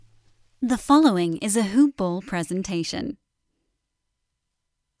The following is a Hoop Ball presentation.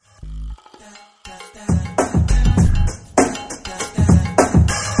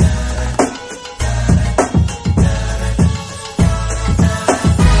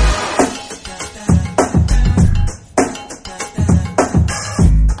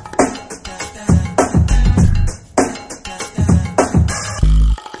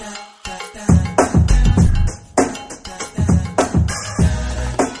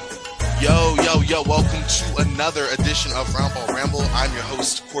 Welcome to another edition of Round Ball Ramble. I'm your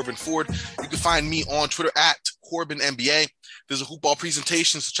host, Corbin Ford. You can find me on Twitter at CorbinNBA. There's a Hoop Ball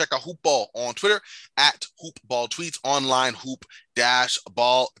presentation, so check out Hoop Ball on Twitter at Hoop Ball Tweets, online hoop-ball.com.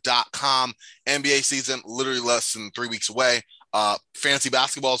 NBA season literally less than 3 weeks away. Fantasy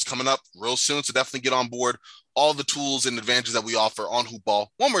basketball is coming up real soon, so definitely get on board. All the tools and advantages that we offer on Hoop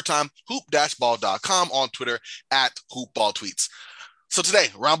Ball. One more time, hoop-ball.com, on Twitter at Hoop Ball Tweets. So today,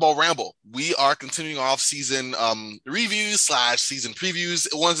 Round Ball Ramble, we are continuing our off-season reviews / season previews.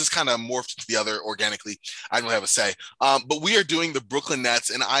 One's just kind of morphed into the other organically. I don't have a say. But we are doing the Brooklyn Nets,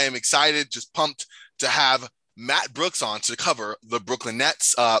 and I am excited, just pumped to have Matt Brooks on to cover the Brooklyn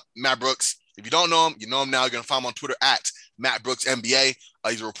Nets. Matt Brooks, if you don't know him, you know him now. You're going to find him on Twitter at MattBrooksNBA.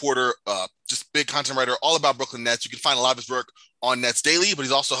 He's a reporter, just big content writer, all about Brooklyn Nets. You can find a lot of his work on Nets Daily, but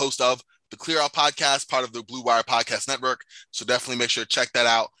he's also host of the Clear Out podcast, part of the Blue Wire podcast network. So definitely make sure to check that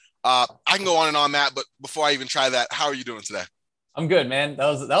out. I can go on and on, Matt, but before I even try that, how are you doing today? I'm good, man. That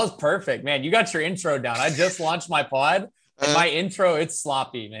was perfect, man. You got your intro down. I just launched my pod and my intro, it's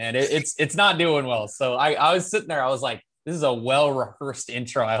sloppy, man. It's not doing well. So I was sitting there. I was like, this is a well-rehearsed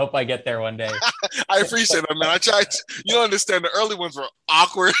intro. I hope I get there one day. I appreciate that, man. I tried. You don't understand. The early ones were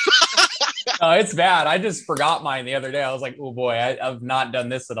awkward. No, it's bad. I just forgot mine the other day. I was like, oh boy, I've not done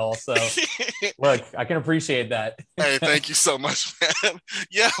this at all. So look, I can appreciate that. Hey, thank you so much, man.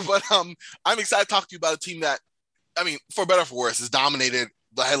 Yeah, but I'm excited to talk to you about a team that, I mean, for better or for worse, has dominated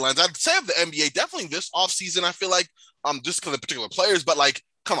the headlines. I'd say of the NBA, definitely this offseason, I feel like, just because of particular players, but like,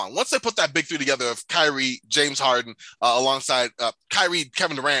 come on, once they put that big three together of Kyrie, James Harden, alongside Kyrie,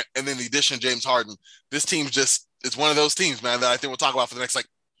 Kevin Durant, and then the addition of James Harden, this team just is one of those teams, man, that I think we'll talk about for the next,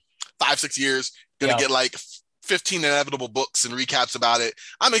 5-6 years. Gonna get 15 inevitable books and recaps about it.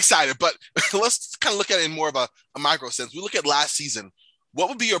 I'm excited, but let's kind of look at it in more of a micro sense. We look at last season. What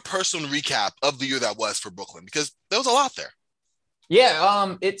would be your personal recap of the year that was for Brooklyn? Because there was a lot there.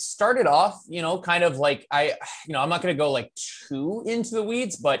 Yeah, it started off, kind of like I'm not going to go too into the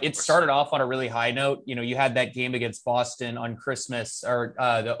weeds, but it started off on a really high note. You had that game against Boston on Christmas, or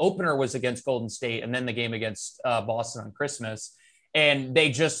the opener was against Golden State, and then the game against Boston on Christmas. And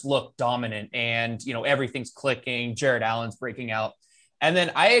they just look dominant and, everything's clicking. Jared Allen's breaking out. And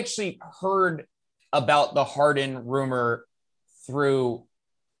then I actually heard about the Harden rumor through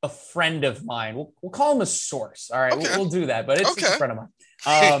a friend of mine. We'll call him a source. All right, okay. we'll do that. But it's a friend of mine.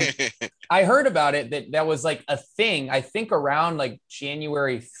 I heard about it that was a thing, I think around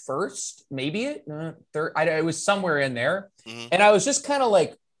January 1st, maybe it was somewhere in there. Mm-hmm. And I was just kind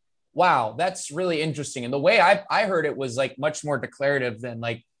of wow, that's really interesting. And the way I heard it was much more declarative than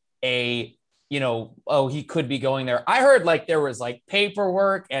he could be going there. I heard there was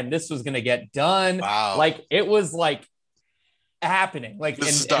paperwork and this was going to get done. Wow. It was happening.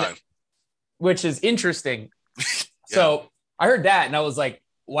 This is done. Which is interesting. Yeah. So I heard that and I was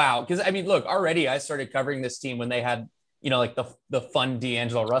wow. Because I mean, look, already I started covering this team when they had, the fun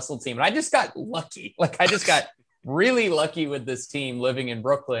D'Angelo Russell team. And I just got lucky. I just got really lucky with this team living in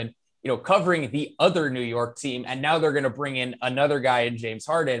Brooklyn, covering the other New York team. And now they're going to bring in another guy in James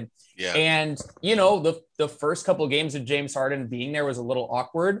Harden. Yeah. And, the first couple of games of James Harden being there was a little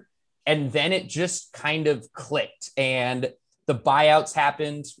awkward. And then it just kind of clicked. And the buyouts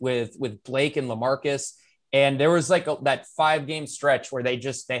happened with Blake and LaMarcus. And there was that 5-game stretch where they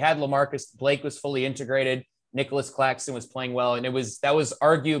had LaMarcus, Blake was fully integrated. Nicholas Claxton was playing well. And that was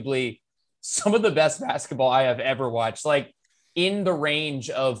arguably some of the best basketball I have ever watched, in the range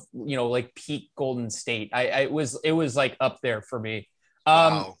of, peak Golden State. It was up there for me.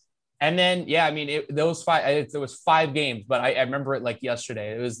 Wow. And then, there was 5 games, but I remember it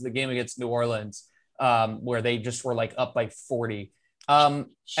yesterday. It was the game against New Orleans where they just were up by 40. And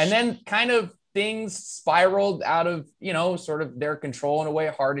then kind of things spiraled out of, sort of their control in a way.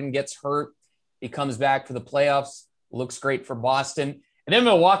 Harden gets hurt. He comes back for the playoffs, looks great for Boston. And then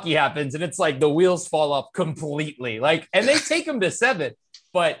Milwaukee happens, and it's the wheels fall off completely. And they take them to 7,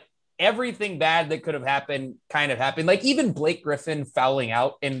 but everything bad that could have happened kind of happened. Even Blake Griffin fouling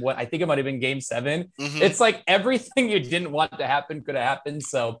out in what I think it might have been game 7. Mm-hmm. It's everything you didn't want to happen could have happened.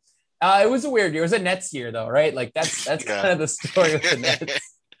 So it was a weird year. It was a Nets year, though, right? That's kind of the story of the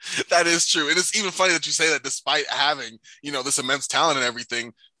Nets. That is true. And it's even funny that you say that despite having, this immense talent and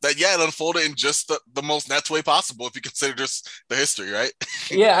everything, that, it unfolded in just the most Nets way possible if you consider just the history, right?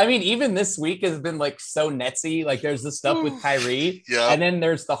 Yeah, I mean, even this week has been like so Netsy. Like there's the stuff with Kyrie. Yeah. And then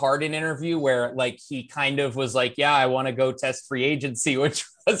there's the Harden interview where like he kind of was like, yeah, I want to go test free agency, which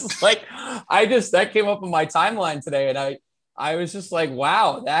was like, that came up on my timeline today. And I was just like,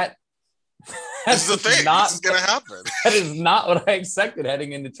 wow, this is the thing. This is going to happen. That is not what I expected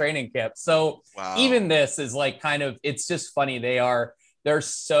heading into training camp. So even this is like kind of, it's just funny. They're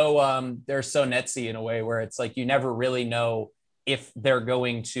so Netsy in a way where it's like, you never really know if they're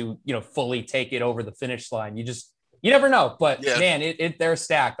going to, fully take it over the finish line. You never know, but man, they're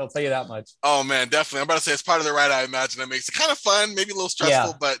stacked. I'll tell you that much. Oh man, definitely. I'm about to say it's part of the ride. I imagine that makes it kind of fun, maybe a little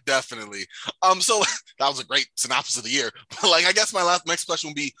stressful, but definitely. So that was a great synopsis of the year. But like, I guess my next question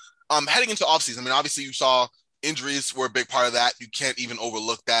would be, heading into offseason. I mean, obviously you saw injuries were a big part of that. You can't even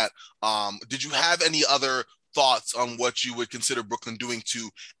overlook that. Did you have any other thoughts on what you would consider Brooklyn doing to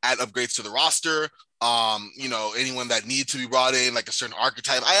add upgrades to the roster? Anyone that needs to be brought in, like a certain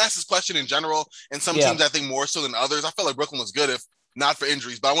archetype. I asked this question in general, and some teams I think more so than others. I felt like Brooklyn was good if not for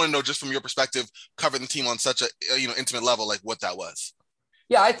injuries, but I want to know just from your perspective, covering the team on such a intimate level, like what that was.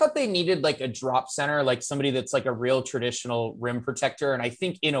 Yeah, I thought they needed like a drop center, like somebody that's like a real traditional rim protector. And I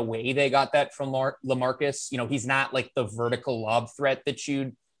think in a way they got that from LaMarcus. He's not like the vertical lob threat that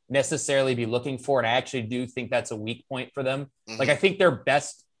you'd necessarily be looking for. And I actually do think that's a weak point for them. Mm-hmm. Like I think their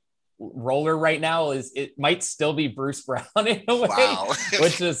best roller right now it might still be Bruce Brown in a way,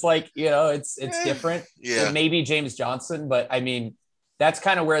 which is like, it's different than maybe James Johnson. But I mean, that's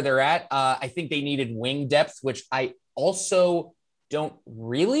kind of where they're at. I think they needed wing depth, which I also don't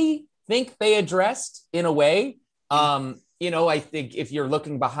really think they addressed in a way. I think if you're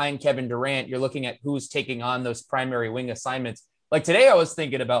looking behind Kevin Durant, you're looking at who's taking on those primary wing assignments. Like today I was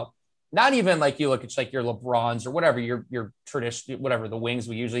thinking about not even like you look at like your LeBrons or whatever, your traditional, whatever the wings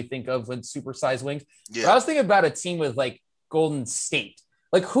we usually think of with supersized wings. Yeah. But I was thinking about a team with like Golden State.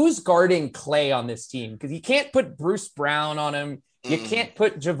 Like who's guarding Clay on this team? Because you can't put Bruce Brown on him. You can't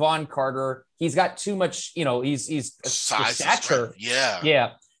put Javon Carter. He's got too much, he's size, stature. Yeah.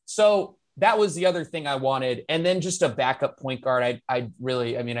 Yeah. So that was the other thing I wanted. And then just a backup point guard. I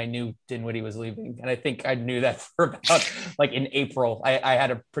knew Dinwiddie was leaving. And I think I knew that for about like in April. I had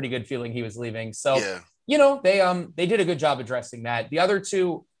a pretty good feeling he was leaving. So, they did a good job addressing that. The other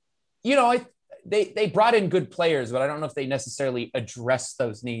two, they brought in good players, but I don't know if they necessarily address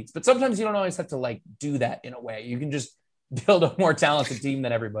those needs. But sometimes you don't always have to like do that in a way. You can just build a more talented team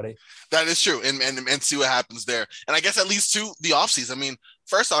than everybody. That is true. And see what happens there. And I guess that leads to the offseason. I mean,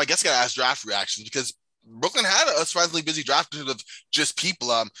 first off, I guess I got to ask draft reactions because Brooklyn had a surprisingly busy draft of just people.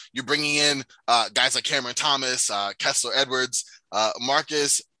 You're bringing in guys like Cameron Thomas, Kessler Edwards,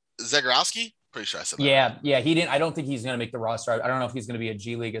 Marcus Zegarowski. Pretty sure I said that. Yeah. He didn't. I don't think he's going to make the roster. I don't know if he's going to be a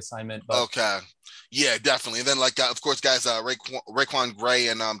G League assignment. But. Okay. Yeah, definitely. And then, of course, guys, Raekwon Gray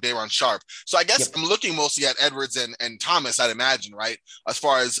and Day'Ron Sharpe. So I guess I'm looking mostly at Edwards and Thomas, I'd imagine, right? As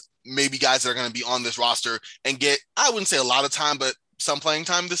far as maybe guys that are going to be on this roster and get, I wouldn't say a lot of time, but some playing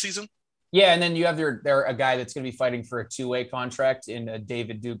time this season. Yeah, and then you have a guy that's going to be fighting for a two-way contract in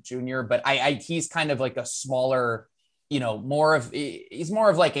David Duke Jr., but he's kind of like a smaller, he's more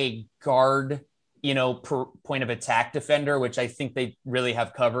of like a guard, per point of attack defender, which I think they really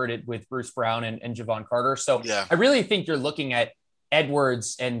have covered it with Bruce Brown and Javon Carter. So I really think you're looking at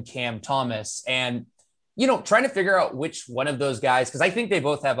Edwards and Cam Thomas and, trying to figure out which one of those guys, because I think they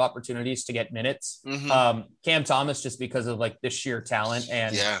both have opportunities to get minutes. Mm-hmm. Cam Thomas, just because of like the sheer talent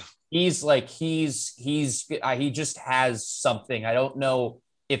and he's like, he just has something. I don't know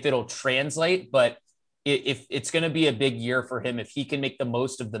if it'll translate, but if it's going to be a big year for him, if he can make the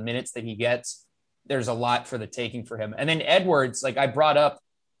most of the minutes that he gets, there's a lot for the taking for him. And then Edwards, like I brought up,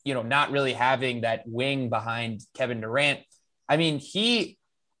 not really having that wing behind Kevin Durant. I mean,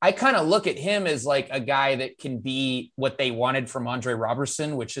 I kind of look at him as like a guy that can be what they wanted from Andre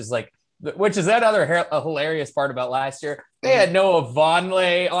Robertson, which is that other hilarious part about last year. They had Noah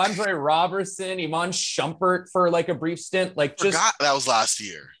Vonleh, Andre Robertson, Iman Shumpert for like a brief stint. Like Forgot that was last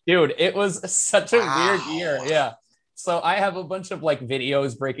year. Dude, it was such a weird year. Yeah. So I have a bunch of like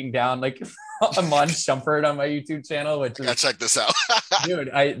videos breaking down like Iman Shumpert on my YouTube channel, which is, check this out.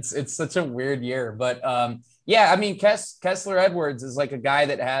 Dude, it's such a weird year. But I mean, Kessler Edwards is like a guy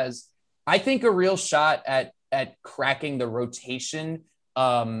that has, I think, a real shot at cracking the rotation.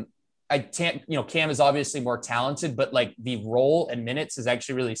 Cam is obviously more talented, but like the role and minutes is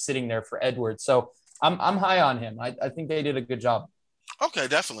actually really sitting there for Edwards. So I'm high on him. I think they did a good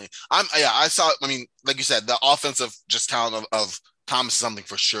I saw, I mean, like you said, the offensive just talent of promises something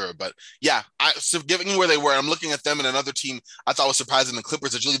for sure. But yeah, so given where they were, I'm looking at them and another team I thought was surprising, the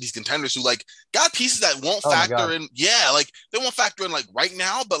Clippers, are really these contenders who like got pieces that won't factor in. Yeah, like they won't factor in like right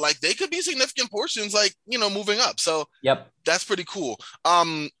now, but like they could be significant portions, like, you know, moving up. So that's pretty cool.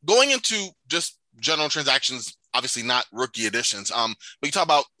 Going into just general transactions, obviously not rookie additions. But you talk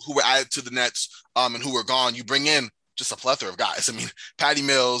about who were added to the Nets and who were gone. You bring in just a plethora of guys. I mean, Patty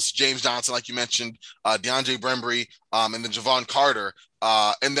Mills, James Johnson, like you mentioned, DeAndre Brembry, and then Javon Carter.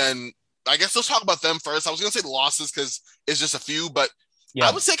 And then I guess let's talk about them first. I was going to say the losses because it's just a few, but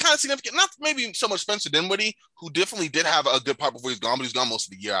I would say kind of significant. Not maybe so much Spencer Dinwiddie, who definitely did have a good part before he's gone, but he's gone most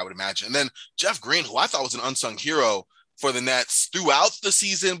of the year, I would imagine. And then Jeff Green, who I thought was an unsung hero for the Nets throughout the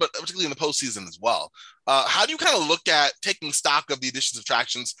season, but particularly in the postseason as well. How do you kind of look at taking stock of the additions,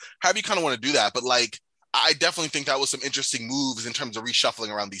 subtractions? How do you kind of want to do that? But like, I definitely think that was some interesting moves in terms of reshuffling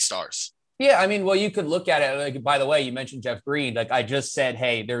around these stars. Yeah, I mean, well, you could look at it. Like, by the way, you mentioned Jeff Green. Like I just said,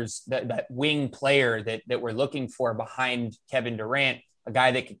 hey, there's that wing player that we're looking for behind Kevin Durant, a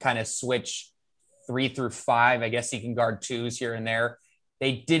guy that could kind of switch 3 through 5. I guess he can guard 2s here and there.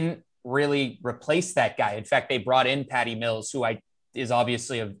 They didn't really replace that guy. In fact, they brought in Patty Mills, who is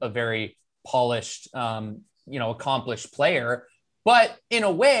obviously a very polished, accomplished player. But in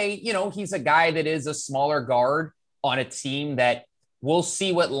a way, you know, he's a guy that is a smaller guard on a team that we'll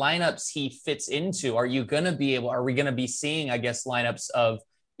see what lineups he fits into. Are we going to be seeing, I guess, lineups of,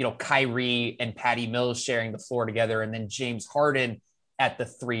 you know, Kyrie and Patty Mills sharing the floor together and then James Harden at the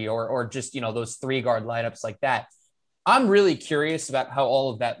 3 or just, you know, those 3-guard lineups like that. I'm really curious about how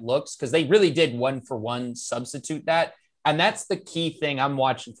all of that looks because they really did 1-for-1 substitute that. And that's the key thing I'm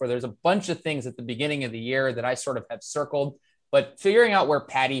watching for. There's a bunch of things at the beginning of the year that I sort of have circled. But figuring out where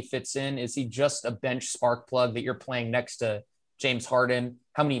Patty fits in, is he just a bench spark plug that you're playing next to James Harden?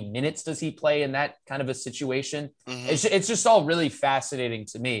 How many minutes does he play in that kind of a situation? Mm-hmm. It's just all really fascinating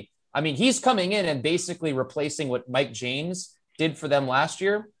to me. I mean, he's coming in and basically replacing what Mike James did for them last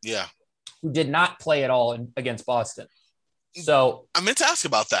year. Yeah. Who did not play at all against Boston. So I meant to ask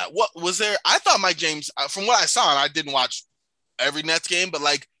about that. What was there? I thought Mike James, from what I saw, and I didn't watch every Nets game, but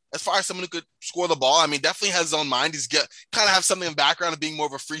like, as far as someone who could score the ball, I mean, definitely has his own mind. He's kind of have something in the background of being more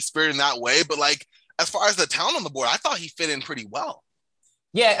of a free spirit in that way. But like, as far as the talent on the board, I thought he fit in pretty well.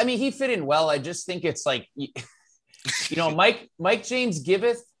 Yeah, I mean, he fit in well. I just think it's like, you know, Mike James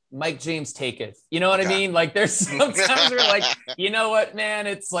giveth, Mike James taketh. You know what I mean? Like, there's sometimes we're like, you know what, man?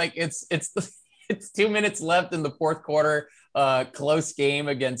 It's like it's 2 minutes left in the fourth quarter. Close game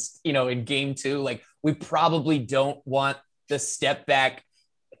against, you know, in game 2. Like, we probably don't want the step back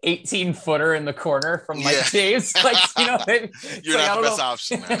 18-footer in the corner from Mike James. Like, you know, you're not the best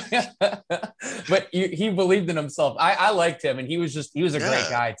option, man. But he believed in himself. I liked him, and he was a great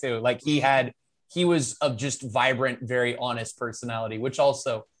guy too. Like he was of just vibrant, very honest personality, which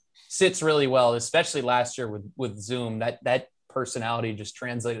also sits really well, especially last year with Zoom. That personality just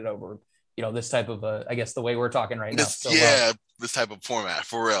translated over, you know, this type of I guess the way we're talking right now. This type of format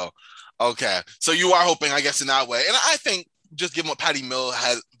for real. Okay, so you are hoping, I guess, in that way, and I think, just given what Patty Mills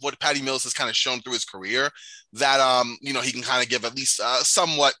has kind of shown through his career, that you know, he can kind of give at least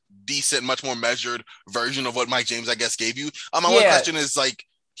somewhat decent, much more measured version of what Mike James, I guess, gave you. My one question is, like,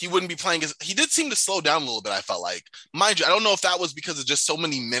 he wouldn't be playing he did seem to slow down a little bit, I felt like. Mind you, I don't know if that was because of just so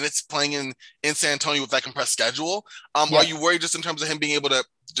many minutes playing in San Antonio with that compressed schedule. Are you worried just in terms of him being able to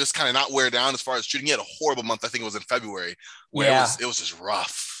just kind of not wear down as far as shooting? He had a horrible month, I think it was in February, where it was just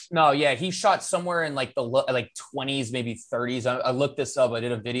rough. No, yeah, he shot somewhere in like the 20s, maybe 30s. I looked this up. I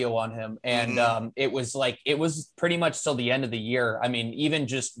did a video on him, and it was pretty much till the end of the year. I mean, even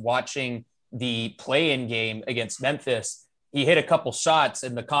just watching the play-in game against Memphis, he hit a couple shots,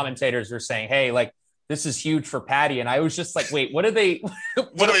 and the commentators were saying, "Hey, like, this is huge for Patty." And I was just like, "Wait, what do they?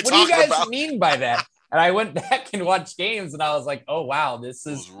 what do you guys mean by that?" And I went back and watched games, and I was like, "Oh wow, this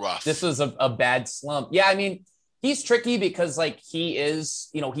was rough. This was a bad slump." Yeah, I mean, he's tricky because, like, he is,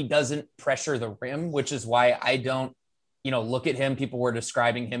 you know, he doesn't pressure the rim, which is why I don't, you know, look at him. People were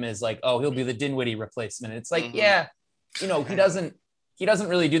describing him as like, oh, he'll be the Dinwiddie replacement. It's like, you know, he doesn't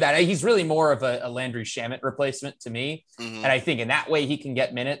really do that. He's really more of a Landry Shamet replacement to me. And I think in that way he can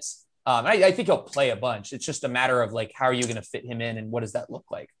get minutes. I think he'll play a bunch. It's just a matter of like, how are you going to fit him in and what does that look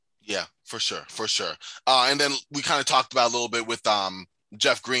like? Yeah, for sure. And then we kind of talked about a little bit with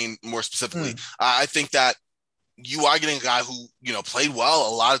Jeff Green more specifically. I think that you are getting a guy who, you know, played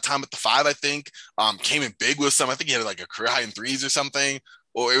well a lot of time at the 5, I think, came in big with some. I think he had like a career high in threes or something.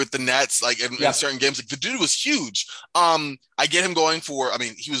 or with the Nets, like in certain games, like the dude was huge. I get him going for, I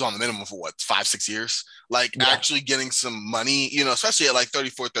mean, he was on the minimum for what, 5-6 years, like actually getting some money, you know, especially at like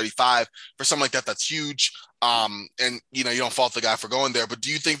 34, 35 for something like that. That's huge. And you know, you don't fault the guy for going there, but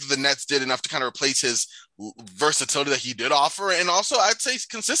do you think that the Nets did enough to kind of replace his versatility that he did offer? And also I'd say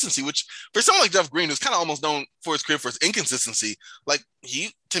consistency, which for someone like Jeff Green, who's kind of almost known for his career for his inconsistency, like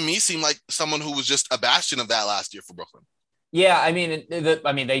he, to me, seemed like someone who was just a bastion of that last year for Brooklyn. Yeah, I mean,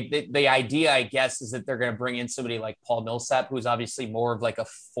 the idea, I guess, is that they're going to bring in somebody like Paul Millsap, who's obviously more of like a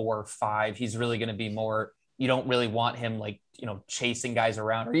 4-5. He's really going to be more. You don't really want him like, you know, chasing guys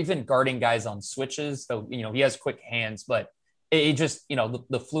around or even guarding guys on switches. So, you know, he has quick hands, but it just, you know,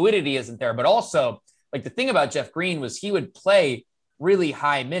 the fluidity isn't there. But also, like the thing about Jeff Green was he would play really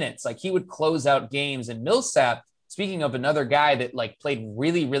high minutes. Like he would close out games. And Millsap, speaking of another guy that like played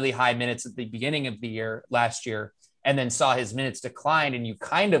really, really high minutes at the beginning of the year last year, and then saw his minutes decline, and you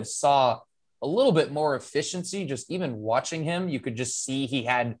kind of saw a little bit more efficiency. Just even watching him, you could just see he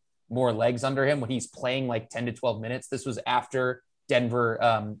had more legs under him when he's playing like 10 to 12 minutes. This was after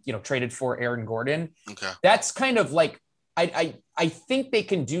Denver, you know, traded for Aaron Gordon. Okay. That's kind of like, I think they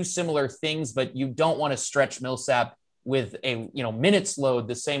can do similar things, but you don't want to stretch Millsap with a, you know, minutes load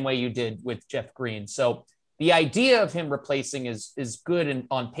the same way you did with Jeff Green. So the idea of him replacing is good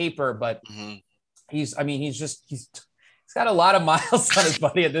on paper, but he's got a lot of miles on his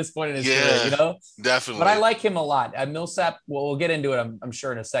body at this point in his career, you know? Definitely. But I like him a lot. Millsap, we'll get into it, I'm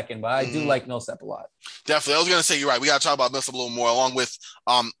sure, in a second, but I do like Millsap a lot. Definitely. I was going to say, you're right. We got to talk about Millsap a little more, along with,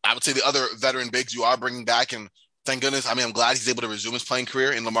 I would say, the other veteran bigs you are bringing back. And thank goodness, I mean, I'm glad he's able to resume his playing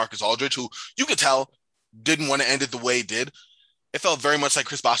career in LaMarcus Aldridge, who you could tell didn't want to end it the way he did. It felt very much like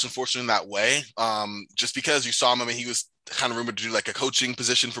Chris Bosh, unfortunately, in that way. Just because you saw him, I mean, he was kind of rumored to do like a coaching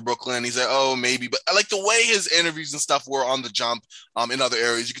position for Brooklyn. He said, oh, maybe. But I like the way his interviews and stuff were on the jump in other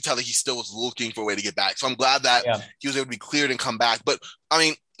areas. You could tell that he still was looking for a way to get back. So I'm glad that he was able to be cleared and come back. But, I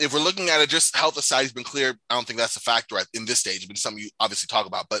mean, if we're looking at it, just health aside, he's been cleared. I don't think that's a factor in this stage. It's been something you obviously talk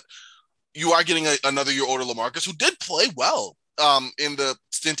about. But you are getting another year older LaMarcus, who did play well in the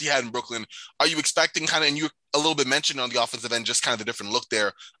stint he had in Brooklyn. Are you expecting kind of, and you a little bit mentioned on the offensive end, just kind of the different look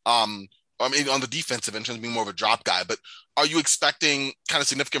there. I mean, on the defensive end, in terms of being more of a drop guy, but are you expecting kind of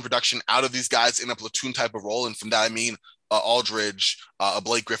significant production out of these guys in a platoon type of role? And from that, I mean, Aldridge,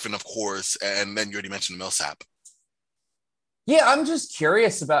 Blake Griffin, of course, and then you already mentioned Millsap. Yeah, I'm just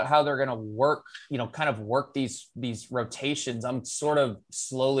curious about how they're going to work, you know, kind of work these rotations. I'm sort of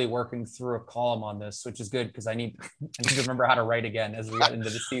slowly working through a column on this, which is good because I need to remember how to write again as we get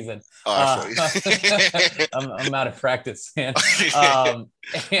into the season. I'm out of practice, man.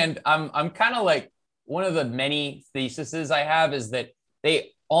 And I'm kind of like, one of the many theses I have is that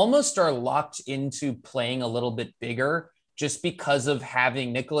they almost are locked into playing a little bit bigger just because of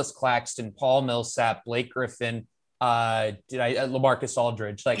having Nicholas Claxton, Paul Millsap, Blake Griffin, LaMarcus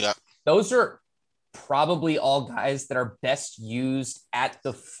Aldridge. Like those are probably all guys that are best used at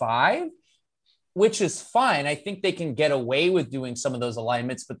the 5, which is fine. I think they can get away with doing some of those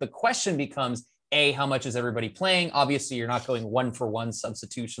alignments, but the question becomes, A, how much is everybody playing? Obviously, you're not going 1-for-1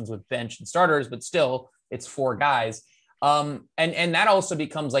 substitutions with bench and starters, but still it's 4 guys. And that also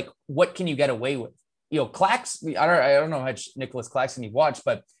becomes like, what can you get away with? You know, I don't know how much Nicholas Claxton you've watched,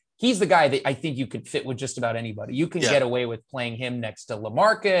 but he's the guy that I think you could fit with just about anybody. You can get away with playing him next to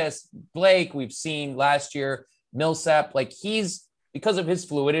LaMarcus, Blake. We've seen last year, Millsap, like he's, because of his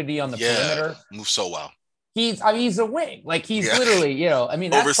fluidity on the perimeter, moves so well. He's a wing. Like he's literally, you know, I mean,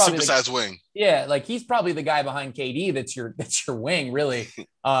 that's over supersized wing. Yeah. Like he's probably the guy behind KD. That's your wing really.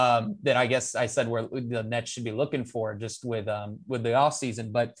 That I guess I said where the Nets should be looking for just with the off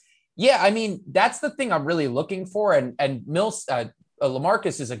season. But yeah, I mean, that's the thing I'm really looking for. And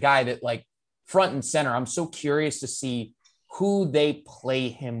LaMarcus is a guy that like front and center. I'm so curious to see who they play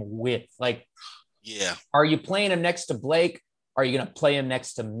him with. Like, are you playing him next to Blake? Are you going to play him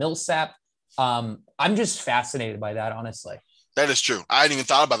next to Millsap? I'm just fascinated by that, honestly. That is true. I hadn't even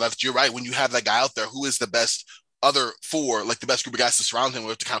thought about that. You're right. When you have that guy out there, who is the best other 4, like the best group of guys to surround him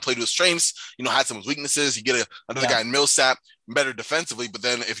with to kind of play to his strengths, you know, had some of his weaknesses. You get another guy in Millsap, better defensively, but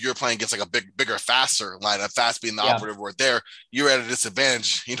then if you're playing against like a bigger, faster lineup, fast being the operative word there, you're at a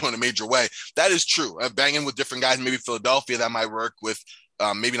disadvantage, you know, in a major way. That is true. Banging with different guys, maybe Philadelphia, that might work with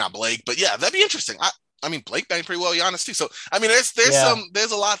maybe not Blake, but yeah, that'd be interesting. I mean, Blake banged pretty well, Giannis too. So, I mean,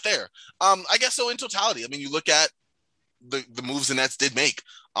 there's a lot there. I guess so in totality. I mean, you look at the moves the Nets did make,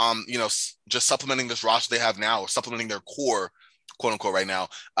 you know, just supplementing this roster they have now, or supplementing their core, quote unquote, right now.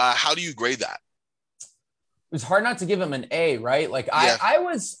 How do you grade that? was hard not to give him an A, right? Like Yeah. I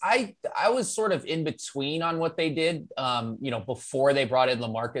was sort of in between on what they did, before they brought in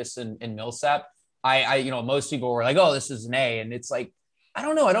LaMarcus and Millsap. Most people were like, oh, this is an A. And it's like, I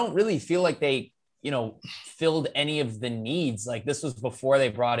don't know. I don't really feel like they, filled any of the needs. Like this was before they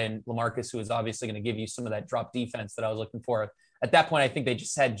brought in LaMarcus, who was obviously going to give you some of that drop defense that I was looking for. At that point, I think they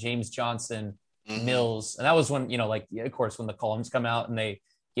just had James Johnson, Mills. And that was when, of course, when the columns come out and they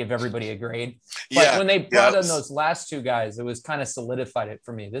give everybody a grade. But when they brought in those last two guys, it was kind of solidified it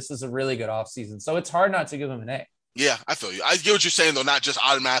for me. This is a really good offseason. So it's hard not to give them an A. Yeah, I feel you. I get what you're saying, though, not just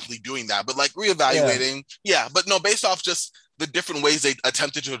automatically doing that, but like reevaluating. Yeah, but no, based off just the different ways they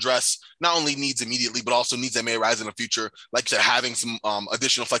attempted to address not only needs immediately, but also needs that may arise in the future. Like you said, having some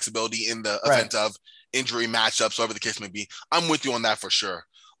additional flexibility in the event of injury, matchups, whatever the case may be. I'm with you on that for sure.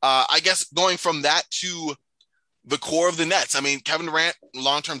 I guess going from that to the core of the Nets. I mean, Kevin Durant,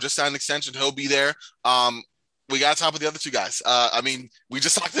 long-term just signed an extension. He'll be there. We got to top of the other two guys. We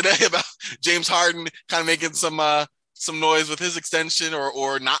just talked today about James Harden kind of making some noise with his extension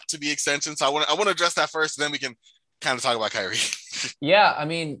or not to be extension. So I want to address that first, and then we can kind of talk about Kyrie. Yeah, I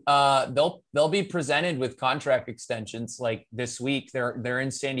mean, they'll be presented with contract extensions like this week. They're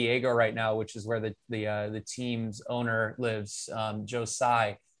in San Diego right now, which is where the team's owner lives, Joe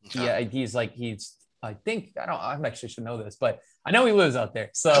Tsai. Okay. I actually should know this, but I know he lives out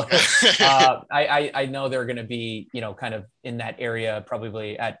there. So I know they're going to be, kind of in that area,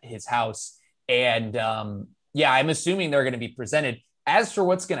 probably at his house. And I'm assuming they're going to be presented. As for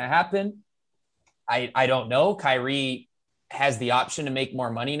what's going to happen, I don't know. Kyrie has the option to make more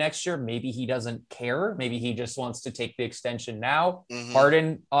money next year. Maybe he doesn't care. Maybe he just wants to take the extension now. Mm-hmm.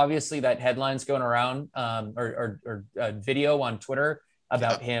 Harden, obviously that headline's going around or a video on Twitter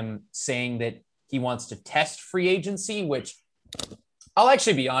about him saying that he wants to test free agency, which I'll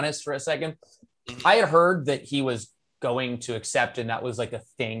actually be honest for a second. I had heard that he was going to accept, and that was like a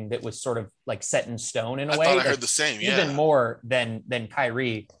thing that was sort of like set in stone in a way. I heard the same, even more than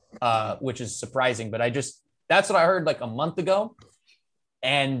Kyrie, which is surprising. But that's what I heard like a month ago.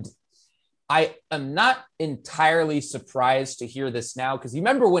 And I am not entirely surprised to hear this now, because you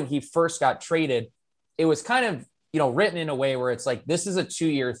remember when he first got traded, it was kind of, written in a way where it's like, this is a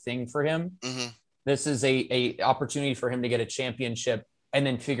 2-year thing for him. Mm-hmm. This is a opportunity for him to get a championship and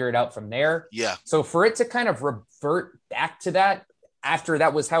then figure it out from there. Yeah. So for it to kind of revert back to that after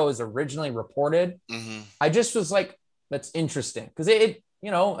that was how it was originally reported, I just was like, that's interesting. Because it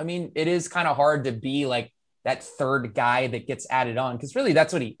is kind of hard to be like that third guy that gets added on, because really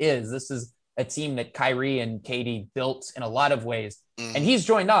that's what he is. This is a team that Kyrie and KD built in a lot of ways. And he's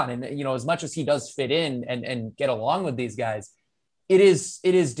joined on. And, as much as he does fit in and get along with these guys, it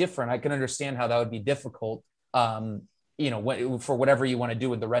is different. I can understand how that would be difficult, for whatever you want to do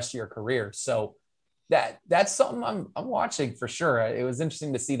with the rest of your career. So that's something I'm watching for sure. It was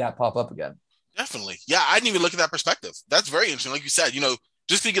interesting to see that pop up again. Definitely. Yeah. I didn't even look at that perspective. That's very interesting. Like you said,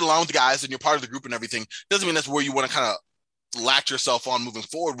 just to get along with the guys and you're part of the group and everything doesn't mean that's where you want to kind of latch yourself on moving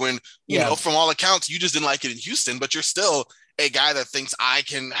forward when, you know, from all accounts, you just didn't like it in Houston, but you're still a guy that thinks I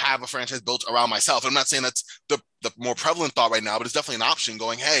can have a franchise built around myself. I'm not saying that's the more prevalent thought right now, but it's definitely an option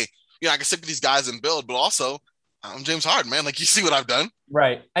going, hey, I can stick with these guys and build, but also I'm James Harden, man. Like, you see what I've done.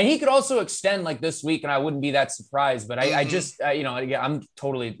 Right. And he could also extend like this week, and I wouldn't be that surprised, but I just, again, I'm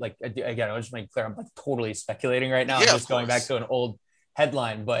totally like, again, I'll just make it clear, I'm like totally speculating right now. I'm just going back to an old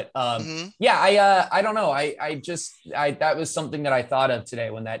headline, but I don't know. That was something that I thought of today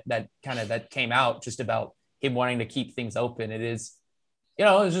when that came out, just about him wanting to keep things open. It is, it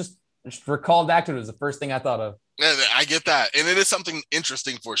was just recalled back to it. It was the first thing I thought of. Yeah, I get that. And it is something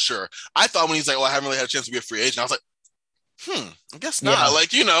interesting for sure. I thought when he's like, I haven't really had a chance to be a free agent, I was like, I guess not. Yeah. Like,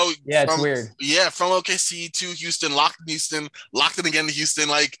 it's weird. Yeah. From OKC to Houston, locked in again to Houston.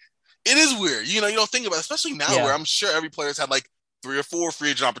 Like, it is weird. You don't think about it, especially now where I'm sure every player's had like 3 or 4 free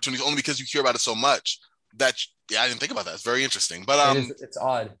agent opportunities only because you hear about it so much that, I didn't think about that. It's very interesting, but it's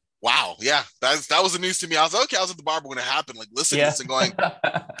odd. Wow. Yeah. That was the news to me. I was like, okay, I was at the barber when it happened, like listening to this and going,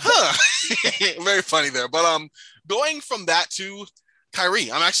 very funny there. But going from that to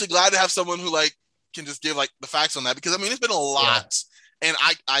Kyrie, I'm actually glad to have someone who like can just give like the facts on that, because it's been a lot and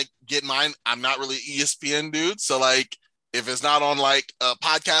I get mine. I'm not really ESPN dude. So like, if it's not on like a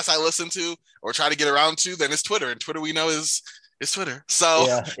podcast I listen to or try to get around to, then it's Twitter, and Twitter we know is Twitter. So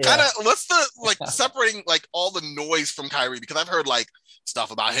kind of what's the like separating like all the noise from Kyrie, because I've heard like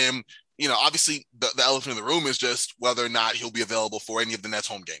stuff about him. Obviously the elephant in the room is just whether or not he'll be available for any of the Nets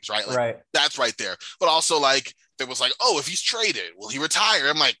home games, right? Like, that's right there. But also like there was like, oh, if he's traded, will he retire?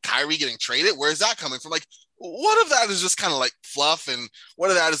 I'm like, Kyrie getting traded? Where is that coming from? Like, what of that is just kind of like fluff, and what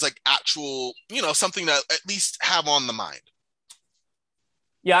of that is like actual, something to at least have on the mind?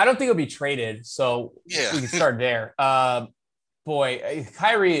 Yeah, I don't think he'll be traded, so Yeah. we can start there. Boy,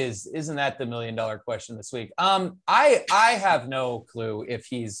 Kyrie isn't that the $1 million question this week? I have no clue if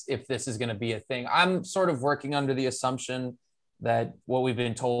this is going to be a thing. I'm sort of working under the assumption that what we've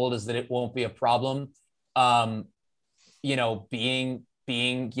been told is that it won't be a problem. Being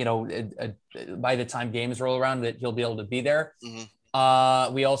by the time games roll around, that he'll be able to be there.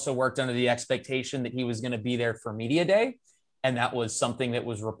 Mm-hmm. We also worked under the expectation that he was going to be there for media day, and that was something that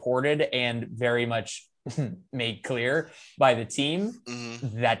was reported and very much made clear by the team.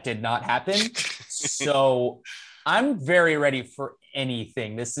 Mm-hmm. That did not happen. So I'm very ready for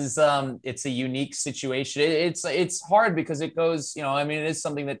anything. This is it's a unique situation. It's hard because it goes, it is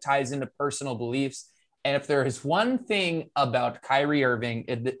something that ties into personal beliefs. And if there is one thing about Kyrie Irving,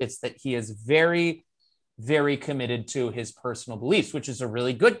 it's that he is very, very committed to his personal beliefs, which is a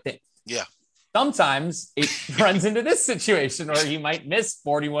really good thing. Yeah. Sometimes it runs into this situation where he might miss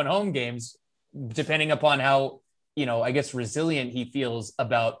 41 home games, depending upon how, I guess, resilient he feels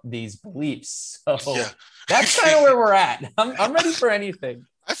about these beliefs. So yeah. That's kind of where we're at. I'm ready for anything.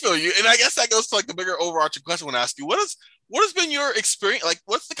 I feel you. And I guess that goes to like the bigger overarching question I want to ask you. What has been your experience? Like,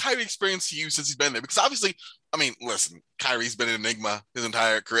 what's the Kyrie experience to you since he's been there? Because obviously, listen, Kyrie's been an enigma his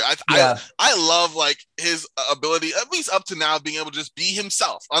entire career. I love like his ability, at least up to now, being able to just be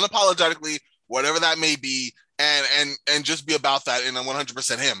himself, unapologetically, whatever that may be, and just be about that and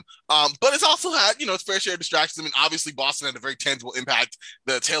 100% him. But it's also had, its fair share of distractions. Obviously Boston had a very tangible impact,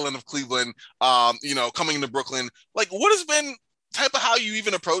 the tail end of Cleveland, coming into Brooklyn. Like, what has been type of how you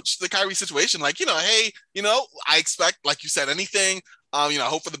even approach the Kyrie situation? Like, hey, I expect, like you said, anything,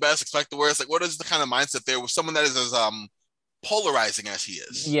 hope for the best, expect the worst. Like, what is the kind of mindset there with someone that is as polarizing as he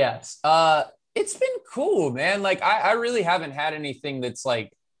is? Yes. It's been cool, man. Like, I really haven't had anything that's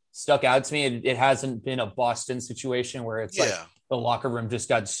like stuck out to me. It hasn't been a Boston situation where it's like the locker room just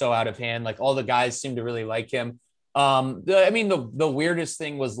got so out of hand. Like, all the guys seem to really like him. The weirdest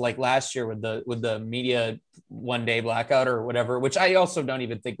thing was like last year with the media one day blackout or whatever, which I also don't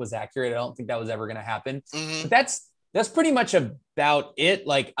even think was accurate. I don't think that was ever going to happen. Mm-hmm. But that's pretty much about it.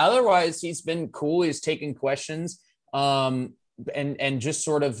 Like, otherwise he's been cool. He's taken questions, and just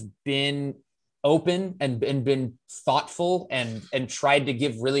sort of been open and been thoughtful and tried to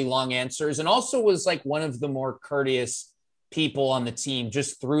give really long answers. And also was like one of the more courteous people on the team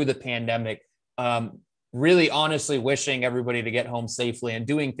just through the pandemic. Really honestly wishing everybody to get home safely and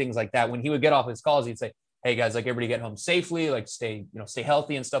doing things like that. When he would get off his calls, he'd say, hey guys, like, everybody get home safely, like stay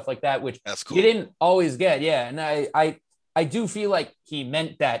healthy and stuff like that, which that's cool. You didn't always get. Yeah. And I do feel like he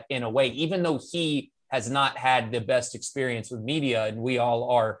meant that in a way, even though he has not had the best experience with media, and we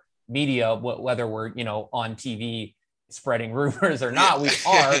all are media, whether we're, on TV spreading rumors or not, we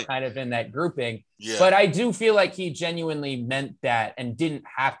are kind of in that grouping. Yeah. But I do feel like he genuinely meant that and didn't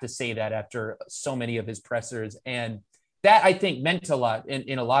have to say that after so many of his pressers. And that, I think, meant a lot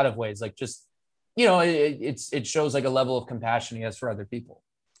in a lot of ways. Like, just, it shows like a level of compassion he has for other people.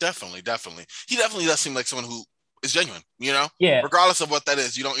 Definitely. He definitely does seem like someone who is genuine, Yeah. Regardless of what that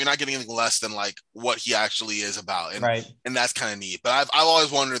is, you're not getting anything less than like what he actually is about. And, right. And that's kind of neat. But I've always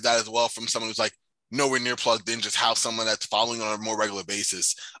wondered that as well from someone who's like nowhere near plugged in, just how someone that's following on a more regular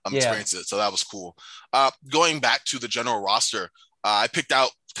basis experiences it. So that was cool. Going back to the general roster, I picked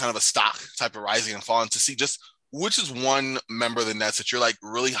out kind of a stock type of rising and falling to see just which is one member of the Nets that you're like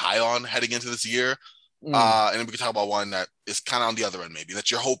really high on heading into this year. And then we can talk about one that is kind of on the other end, maybe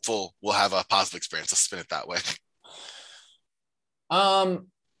that you're hopeful will have a positive experience. Let's spin it that way.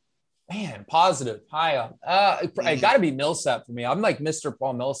 Man, positive, high on. It got to be Millsap for me. I'm like Mr.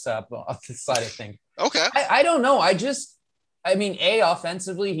 Paul Millsap on this side of things. Okay. I don't know.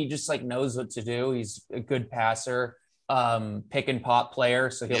 Offensively, he just like knows what to do. He's a good passer, pick and pop player,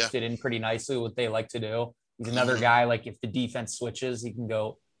 so he'll fit in pretty nicely with what they like to do. He's another guy, like if the defense switches, he can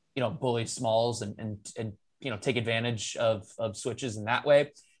go, bully Smalls and take advantage of switches in that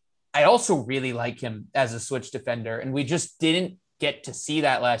way. I also really like him as a switch defender, and we just didn't get to see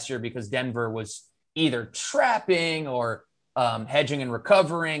that last year because Denver was either trapping or hedging and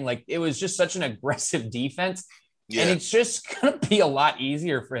recovering. Like, it was just such an aggressive defense. Yeah. And it's just going to be a lot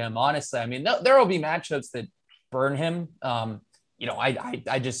easier for him, honestly. I mean, there will be matchups that burn him.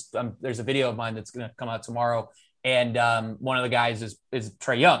 There's a video of mine that's going to come out tomorrow. And one of the guys is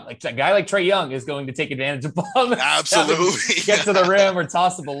Trae Young. Like, a guy like Trae Young is going to take advantage of ball. Absolutely. Get to the rim or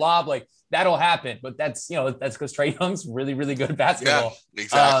toss up a lob. Like, that'll happen. But that's because Trae Young's really, really good at basketball. Yeah,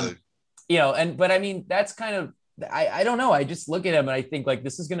 exactly. But I mean, that's kind of, I don't know. I just look at him and I think like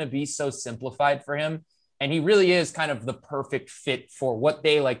this is going to be so simplified for him. And he really is kind of the perfect fit for what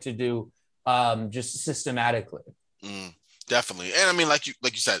they like to do, just systematically. Definitely. And I mean, like you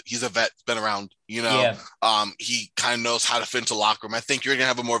said, he's a vet, been around, he kind of knows how to fit into locker room. I think you're going to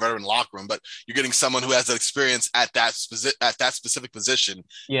have a more veteran locker room, but you're getting someone who has that experience at that specific position.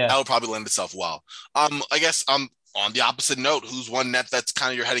 Yeah. That would probably lend itself well. I guess, on the opposite note, who's one net that's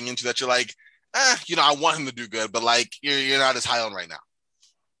kind of you're heading into that you're like, I want him to do good, but like you're not as high on right now.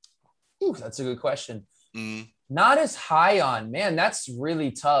 Ooh, that's a good question. Not as high on, man. That's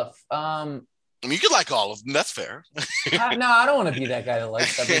really tough. I mean, you could like all of them. That's fair. No, I don't want to be that guy that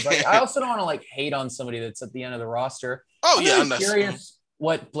likes everybody. I also don't want to like hate on somebody that's at the end of the roster. I'm curious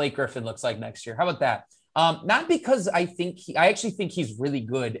what Blake Griffin looks like next year. How about that? Not because I actually think he's really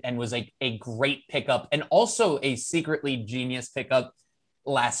good and was like a great pickup and also a secretly genius pickup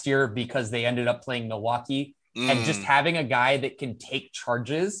last year because they ended up playing Milwaukee and just having a guy that can take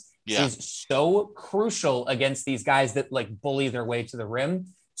charges is so crucial against these guys that like bully their way to the rim.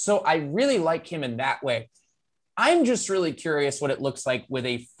 So I really like him in that way. I'm just really curious what it looks like with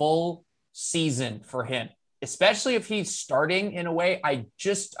a full season for him, especially if he's starting in a way.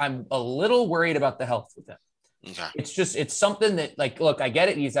 I'm a little worried about the health with him. Okay. It's something that like, look, I get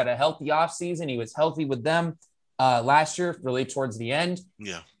it. He's had a healthy off season. He was healthy with them last year, really towards the end.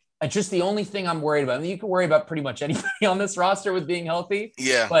 Yeah. Just the only thing I'm worried about. I mean, you can worry about pretty much anybody on this roster with being healthy.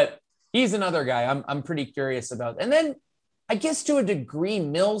 Yeah. But he's another guy I'm pretty curious about. And then I guess to a degree,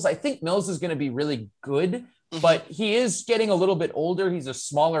 Mills, I think Mills is going to be really good, but he is getting a little bit older. He's a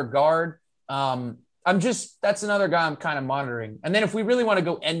smaller guard. That's another guy I'm kind of monitoring. And then if we really want to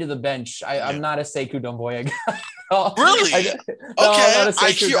go end of the bench, I'm not a Sekou Doumbouya guy. Really? Okay.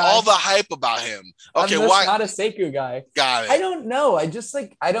 I hear all the hype about him. Okay. I'm not a Sekou guy. Got it. I don't know.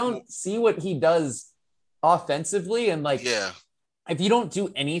 I don't see what he does offensively. And like, if you don't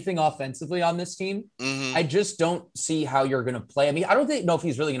do anything offensively on this team, I just don't see how you're going to play. I mean, I don't know if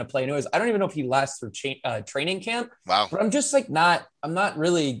he's really going to play anyways. I don't even know if he lasts through training camp. Wow. But I'm just like I'm not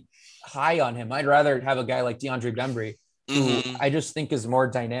really high on him. I'd rather have a guy like DeAndre Bembry, who I just think is more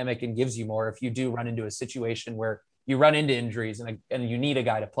dynamic and gives you more if you do run into a situation where you run into injuries and you need a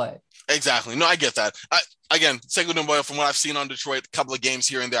guy to play. Exactly. No, I get that. Again, Sekou Doumbouya, from what I've seen on Detroit, a couple of games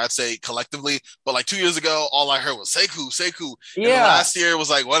here and there, I'd say collectively, but like 2 years ago, all I heard was Sekou. Yeah. And last year was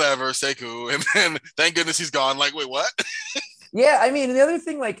like, whatever, Sekou. And then thank goodness he's gone. Like, wait, what? Yeah. I mean, the other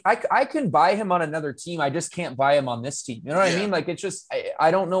thing, like I can buy him on another team. I just can't buy him on this team. You know what I mean? Like, it's just,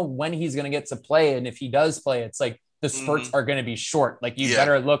 I don't know when he's going to get to play. And if he does play, it's like, the spurts are going to be short. Like you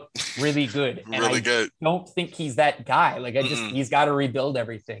better look really good. And I don't think he's that guy. Like he's got to rebuild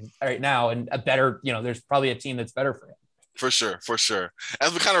everything right now and a better, there's probably a team that's better for him. For sure.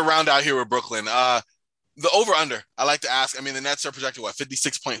 As we kind of round out here with Brooklyn, the over under, I like to ask, I mean, the Nets are projected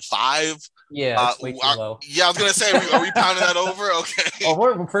 56.5. Yeah. Way too low. Yeah. I was going to say, are we pounding that over? Okay. Oh,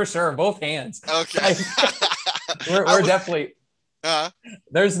 we're for sure. Both hands. Okay. we're definitely,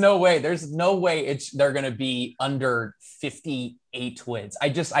 there's no way they're going to be under 58 wins.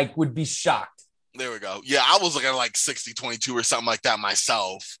 I would be shocked. There we go. Yeah. I was looking at like 60-22 or something like that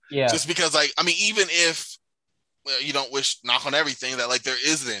myself. Yeah. Just because even if you don't wish knock on everything that like there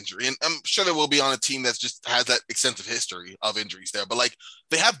is an injury, and I'm sure there will be on a team that's just has that extensive history of injuries there, but like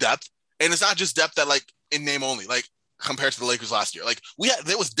they have depth, and it's not just depth that like in name only, like compared to the Lakers last year. Like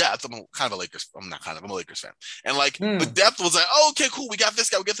there was depth. I'm a Lakers fan. And like the depth was like, oh, okay, cool. We got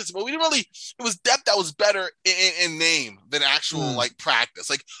this guy, we get this. But we didn't really, it was depth that was better in name than actual like practice.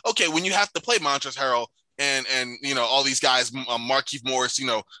 Like, okay, when you have to play Montrezl Harrell and all these guys, Markieff Morris,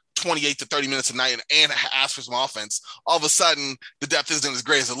 28 to 30 minutes a night and ask for some offense, all of a sudden the depth isn't as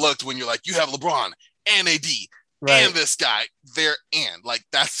great as it looked when you're like, you have LeBron and AD. Right. And this guy there, and like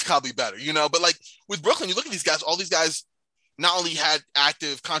that's probably better, But like with Brooklyn, you look at these guys, all these guys not only had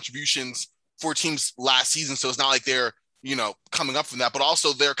active contributions for teams last season, so it's not like they're, coming up from that, but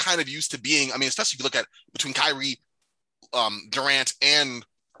also they're kind of used to being, I mean, especially if you look at between Kyrie, Durant, and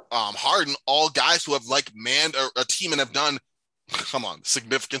Harden, all guys who have like manned a team and have done,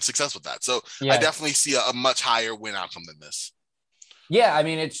 significant success with that. So I definitely see a much higher win outcome than this. Yeah, I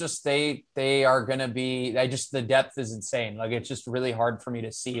mean, it's just they are going to be – the depth is insane. Like, it's just really hard for me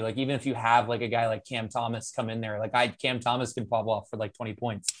to see. Like, even if you have, like, a guy like Cam Thomas come in there, like, Cam Thomas can pop off for, like, 20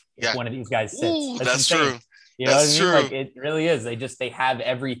 points if one of these guys sits. Ooh, that's true. You know what I mean? Like, it really is. They have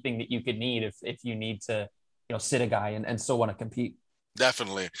everything that you could need if you need to, sit a guy and still want to compete.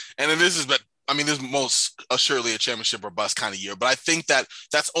 Definitely. And then this is – this is most assuredly a championship or bust kind of year, but I think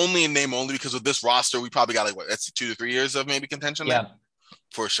that's only in name only because with this roster, we probably got that's 2 to 3 years of maybe contention. Yeah, there?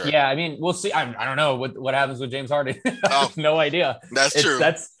 For sure. Yeah, I mean, we'll see. I don't know what happens with James Harden. I have no idea. That's true.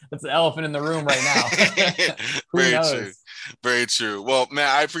 that's the elephant in the room right now. Very knows? true. Very true. Well, man,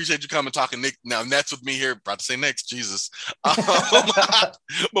 I appreciate you coming talking Nets with me here. About to say Knicks, Jesus.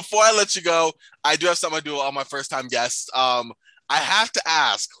 Before I let you go, I do have something I do with all my first time guests. I have to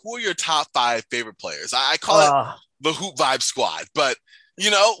ask, who are your top 5 favorite players? I call it the Hoop Vibe Squad, but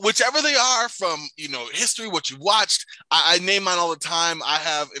whichever they are from, history, what you watched, I name mine all the time. I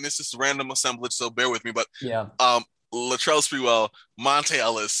have, and it's just a random assemblage, so bear with me, but Latrell Sprewell, Monte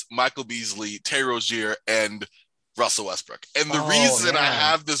Ellis, Michael Beasley, Terry Rozier, and Russell Westbrook. And the reason I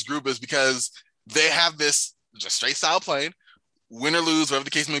have this group is because they have this just straight style playing, win or lose, whatever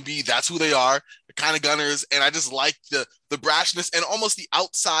the case may be. That's who they are, the kind of gunners. And I just like the brashness and almost the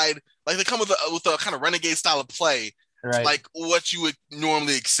outside, like they come with a kind of renegade style of play, like what you would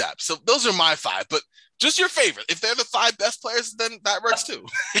normally accept. So those are my 5, but just your favorite. If they're the 5 best players, then that works too.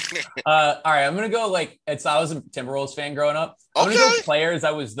 All right, I'm gonna go I was a Timberwolves fan growing up. I'm gonna go players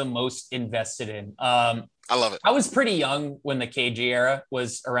I was the most invested in. I love it. I was pretty young when the KG era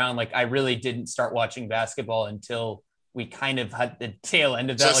was around. I really didn't start watching basketball until we kind of had the tail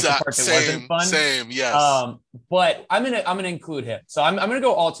end of that, the part that wasn't fun. Same, yes. But I'm gonna include him. So I'm gonna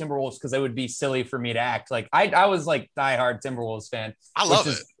go all Timberwolves because it would be silly for me to act like I was diehard Timberwolves fan. I love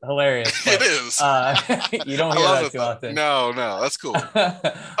it. Hilarious. But, it is. You don't hear that too often. No, that's cool.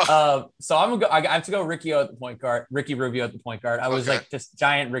 So I'm gonna go. I have to go Ricky Rubio at the point guard. I was just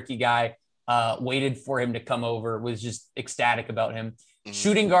giant Ricky guy. Waited for him to come over. Was just ecstatic about him. Mm-hmm.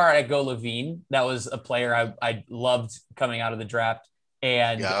 Shooting guard, I go Levine. That was a player I loved coming out of the draft.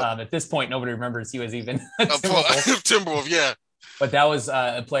 And at this point, nobody remembers he was even a Timberwolf. Yeah. But that was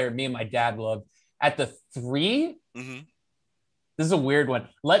a player me and my dad loved. At the 3, this is a weird one.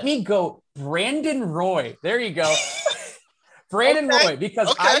 Let me go Brandon Roy. There you go. Brandon Roy,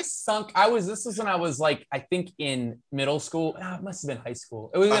 because this was when I was I think in middle school. It must have been high school.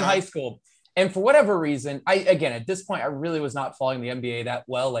 It was in high school. And for whatever reason, at this point, I really was not following the NBA that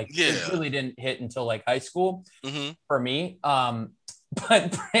well. It really didn't hit until high school for me. But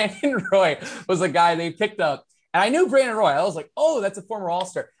Brandon Roy was a guy they picked up. And I knew Brandon Roy. I was like, oh, that's a former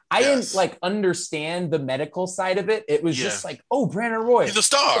All-Star. I didn't understand the medical side of it. It was just Brandon Roy. He's a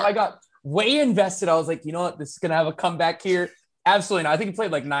star. So I got way invested. I was like, you know what? This is going to have a comeback here. Absolutely not. I think he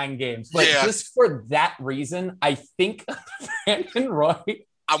played 9 games. But just for that reason, I think Brandon Roy...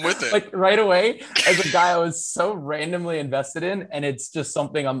 I'm with it. Right away, as a guy I was so randomly invested in, and it's just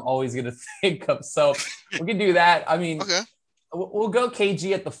something I'm always going to think of. So we can do that. I mean, we'll go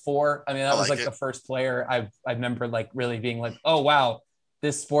KG at the 4. I mean, that was the first player I remember really being oh, wow,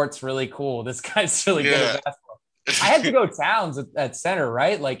 this sport's really cool. This guy's really good at basketball. I had to go Towns at center,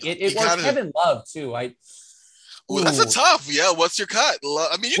 right? It was Kevin Love too. Ooh, that's a tough. Yeah, what's your cut?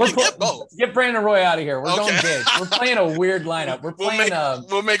 I mean, you can get both. Get Brandon Roy out of here. We're going big. We're playing a weird lineup.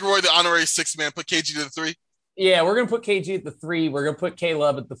 We'll make Roy the honorary 6th man. Put KG to the 3. Yeah, we're gonna put KG at the 3. We're gonna put K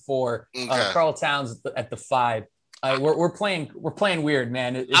Love at the 4. Karl Towns at the 5. We're playing weird,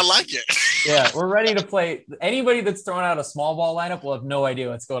 man. I like it. Yeah, we're ready to play. Anybody that's throwing out a small ball lineup will have no idea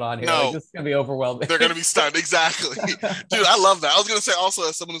what's going on here. No, this is gonna be overwhelming. They're gonna be stunned. Exactly, dude. I love that. I was gonna say also,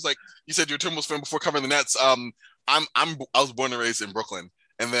 as someone who's you said you're a Timberwolves fan before covering the Nets. I was born and raised in Brooklyn,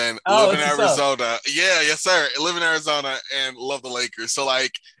 and then live in Arizona. Yeah, yes, sir. I live in Arizona and love the Lakers. So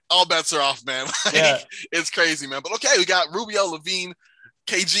all bets are off, man. It's crazy, man. But we got Rubio, Levine,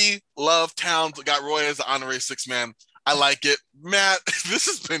 KG, Love, Towns. We got Roy as the honorary 6th man. I like it, Matt. This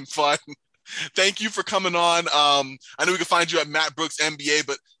has been fun. Thank you for coming on. I know we can find you at Matt Brooks NBA,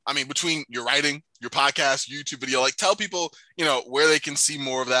 but I mean, between your writing, your podcast, YouTube video, tell people, where they can see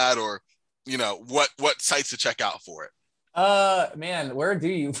more of that, or what sites to check out for it. Man, where do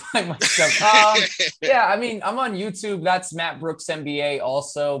you find my stuff? I mean, I'm on YouTube. That's Matt Brooks NBA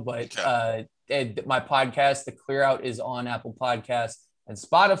also, but my podcast, The Clear Out, is on Apple Podcasts and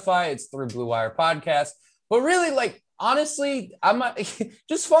Spotify. It's through Blue Wire Podcast. But really, honestly, I'm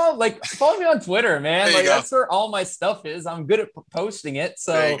just follow me on Twitter, man. That's where all my stuff is. I'm good at posting it.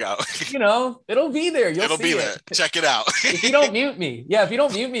 So there you go. It'll be there. It'll be there. Check it out. If you don't mute me. Yeah, if you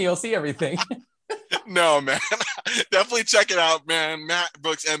don't mute me, you'll see everything. No, man. Definitely check it out, man. Matt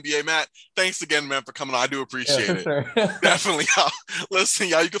Brooks NBA. Matt, thanks again, man, for coming on. I do appreciate it. Sure. Definitely. Listen,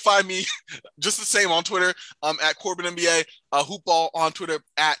 y'all, you can find me just the same on Twitter at Corbin NBA, Hoopball on Twitter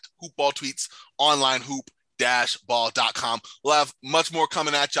at Hoopball Tweets, online hoop-ball.com. We'll have much more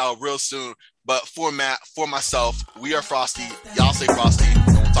coming at y'all real soon. But for Matt, for myself, we are Frosty. Y'all stay frosty,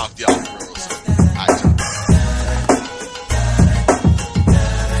 and we'll talk to y'all real soon. All right, y'all.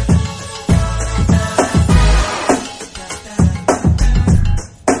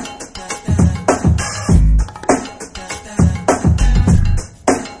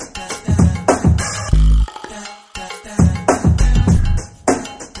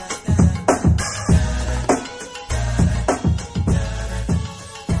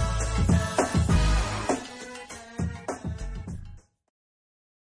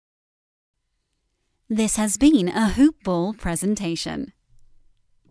 This has been a Hoop Ball presentation.